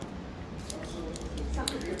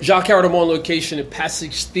Jacque Howard, I'm on location at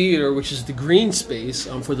Passage Theater, which is the green space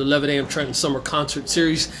for the Levit Amp Trenton Summer Concert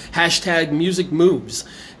Series, #Music Moves.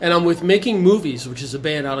 And I'm with Making Movies, which is a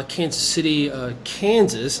band out of Kansas City,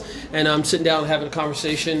 Kansas. And I'm sitting down having a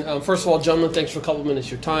conversation. First of all, gentlemen, thanks for a couple minutes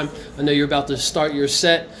of your time. I know you're about to start your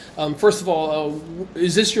set. First of all,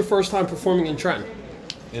 is this your first time performing in Trenton?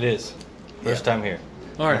 It is. First time here.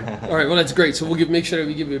 All right. Well, that's great. So we'll make sure that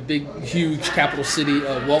we give you a big, huge capital city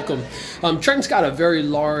welcome. Trenton's got a very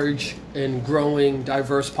large and growing,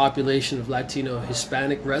 diverse population of Latino,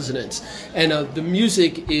 Hispanic residents, and the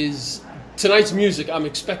music is tonight's music. I'm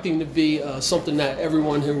expecting to be something that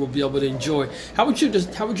everyone here will be able to enjoy. How would you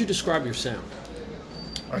describe your sound?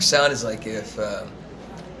 Our sound is like if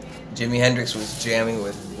Jimi Hendrix was jamming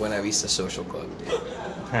with Buena Vista Social Club.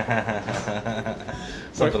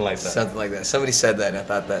 Something like that. Something like that. Somebody said that, and I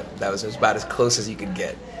thought that was about as close as you could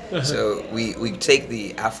get. So we take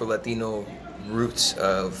the Afro-Latino roots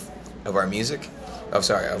of our music,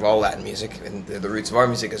 of all Latin music, and the roots of our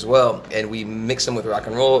music as well, and we mix them with rock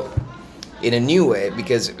and roll in a new way,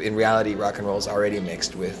 because in reality, rock and roll is already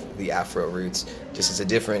mixed with the Afro roots, just as a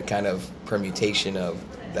different kind of permutation of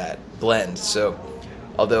that blend. So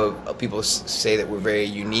although people say that we're very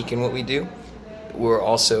unique in what we do, we're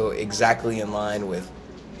also exactly in line with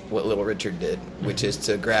what Little Richard did, which is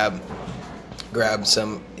to grab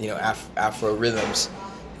some Afro rhythms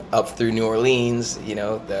up through New Orleans,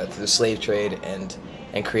 the slave trade,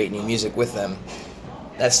 and create new music with them.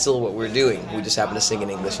 That's still what we're doing. We just happen to sing in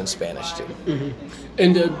English and Spanish too. Mm-hmm.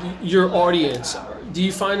 And your audience, do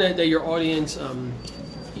you find that your audience,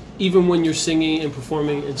 even when you're singing and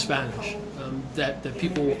performing in Spanish, that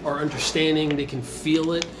people are understanding, they can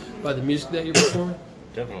feel it by the music that you're performing?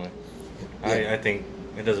 Definitely. I think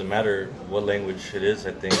it doesn't matter what language it is.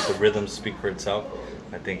 I think the rhythms speak for itself.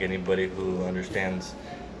 I think anybody who understands,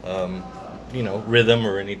 rhythm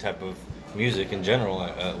or any type of music in general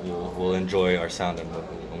will enjoy our sound and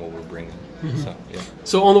what we're bringing. Mm-hmm. So, yeah.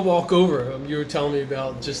 So on the walk over, you were telling me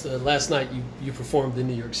about just last night you performed in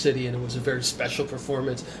New York City, and it was a very special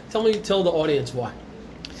performance. Tell the audience why.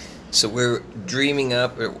 So we're dreaming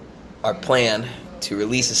up our plan to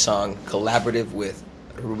release a song collaborative with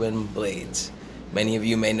Ruben Blades. Many of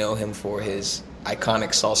you may know him for his iconic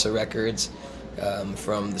salsa records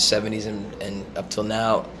from the 70s and up till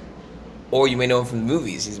now, or you may know him from the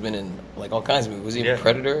movies. He's been in all kinds of movies. Was he in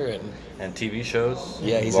Predator and TV shows?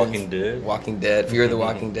 Yeah, he's Walking Dead, Fear of the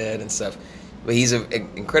Walking Dead and stuff. But he's an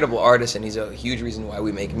incredible artist, and he's a huge reason why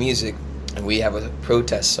we make music. And we have a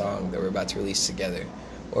protest song that we're about to release together.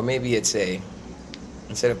 Or maybe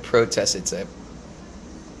instead of protest, it's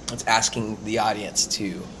asking the audience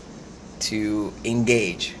to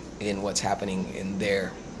engage in what's happening in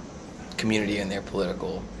their community and their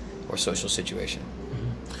political or social situation.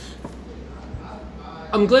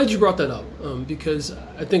 I'm glad you brought that up because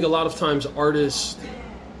I think a lot of times artists,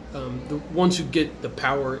 the ones who get the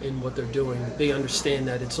power in what they're doing, they understand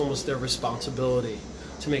that it's almost their responsibility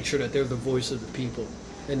to make sure that they're the voice of the people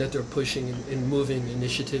and that they're pushing and moving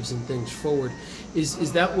initiatives and things forward.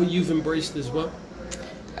 Is that what you've embraced as well?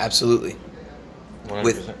 Absolutely.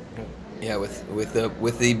 100%.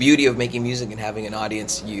 With the beauty of making music and having an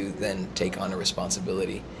audience, you then take on a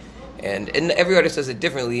responsibility. And every artist does it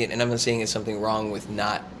differently, and I'm not saying there's something wrong with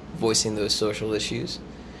not voicing those social issues,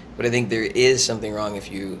 but I think there is something wrong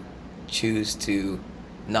if you choose to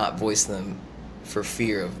not voice them for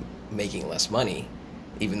fear of making less money,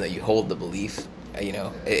 even though you hold the belief.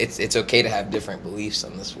 It's okay to have different beliefs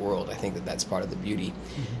in this world. I think that's part of the beauty.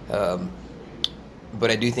 Mm-hmm. But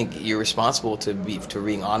I do think you're responsible to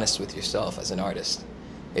being honest with yourself as an artist.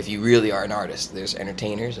 If you really are an artist, there's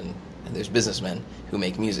entertainers and there's businessmen who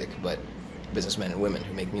make music, but businessmen and women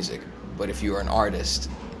who make music. But if you are an artist,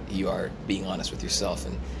 you are being honest with yourself.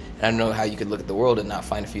 And I don't know how you could look at the world and not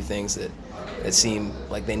find a few things that seem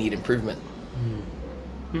like they need improvement.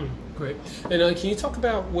 Great. And can you talk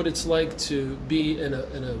about what it's like to be in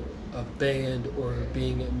a band or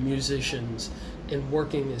being musicians and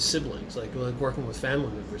working as siblings, like working with family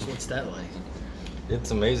members? What's that like?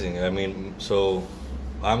 It's amazing. I mean, so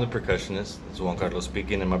I'm the percussionist, it's Juan Carlos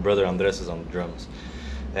speaking, and my brother Andres is on the drums.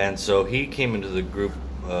 And so he came into the group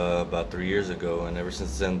about 3 years ago, and ever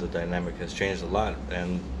since then the dynamic has changed a lot.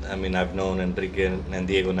 And I mean, I've known Enrique and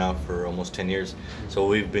Diego now for almost 10 years, so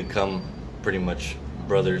we've become pretty much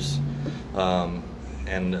brothers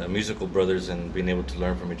and musical brothers, and being able to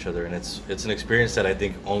learn from each other. And it's an experience that I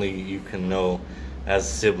think only you can know as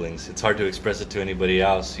siblings. It's hard to express it to anybody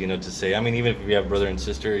else, to say, I mean, even if you have brother and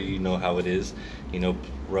sister, you know how it is,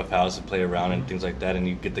 rough house and play around and things like that, and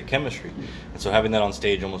you get the chemistry. And so having that on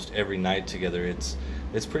stage almost every night together,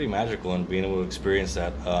 it's pretty magical, and being able to experience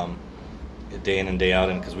that day in and day out,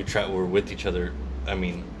 and because we're with each other, I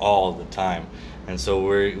mean, all the time, and so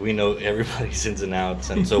we know everybody's ins and outs,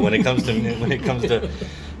 and so when it comes to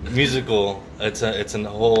musical, it's a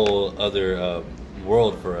whole other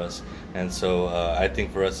world for us, and so I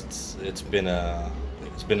think for us it's been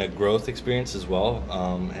a growth experience as well,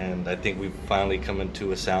 and I think we've finally come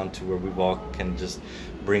into a sound to where we all can just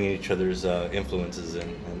bring each other's influences in,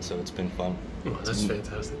 and so it's been fun. Oh, that's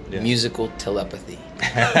fantastic. Yeah. Musical telepathy.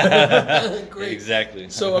 Great. Exactly.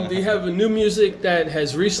 So do you have a new music that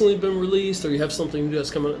has recently been released, or you have something new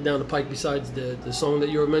that's coming down the pike besides the song that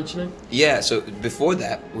you were mentioning? Yeah, so before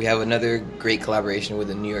that, we have another great collaboration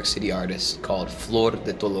with a New York City artist called Flor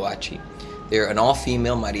de Toloache. They're an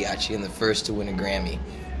all-female mariachi and the first to win a Grammy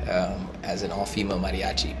as an all-female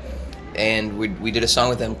mariachi. And we did a song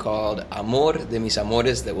with them called Amor de mis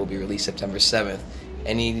amores that will be released September 7th.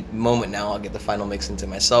 Any moment now, I'll get the final mix into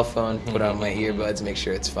my cell phone, put on my earbuds, make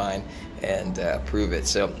sure it's fine, and approve it.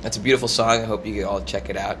 So it's a beautiful song. I hope you all check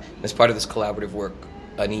it out. And as part of this collaborative work,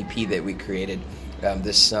 an EP that we created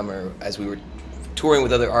this summer as we were touring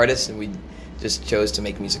with other artists, and we just chose to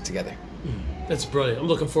make music together. That's brilliant. I'm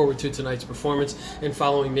looking forward to tonight's performance and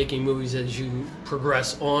following Making Movies as you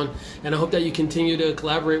progress on. And I hope that you continue to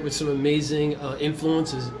collaborate with some amazing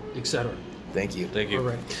influences, etc. Thank you. Thank you. All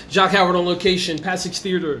right. Jacque Howard on location, Passage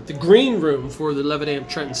Theater, the Green Room for the Levit Amp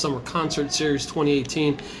Trenton Summer Concert Series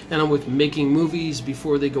 2018. And I'm with Making Movies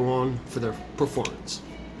before they go on for their performance.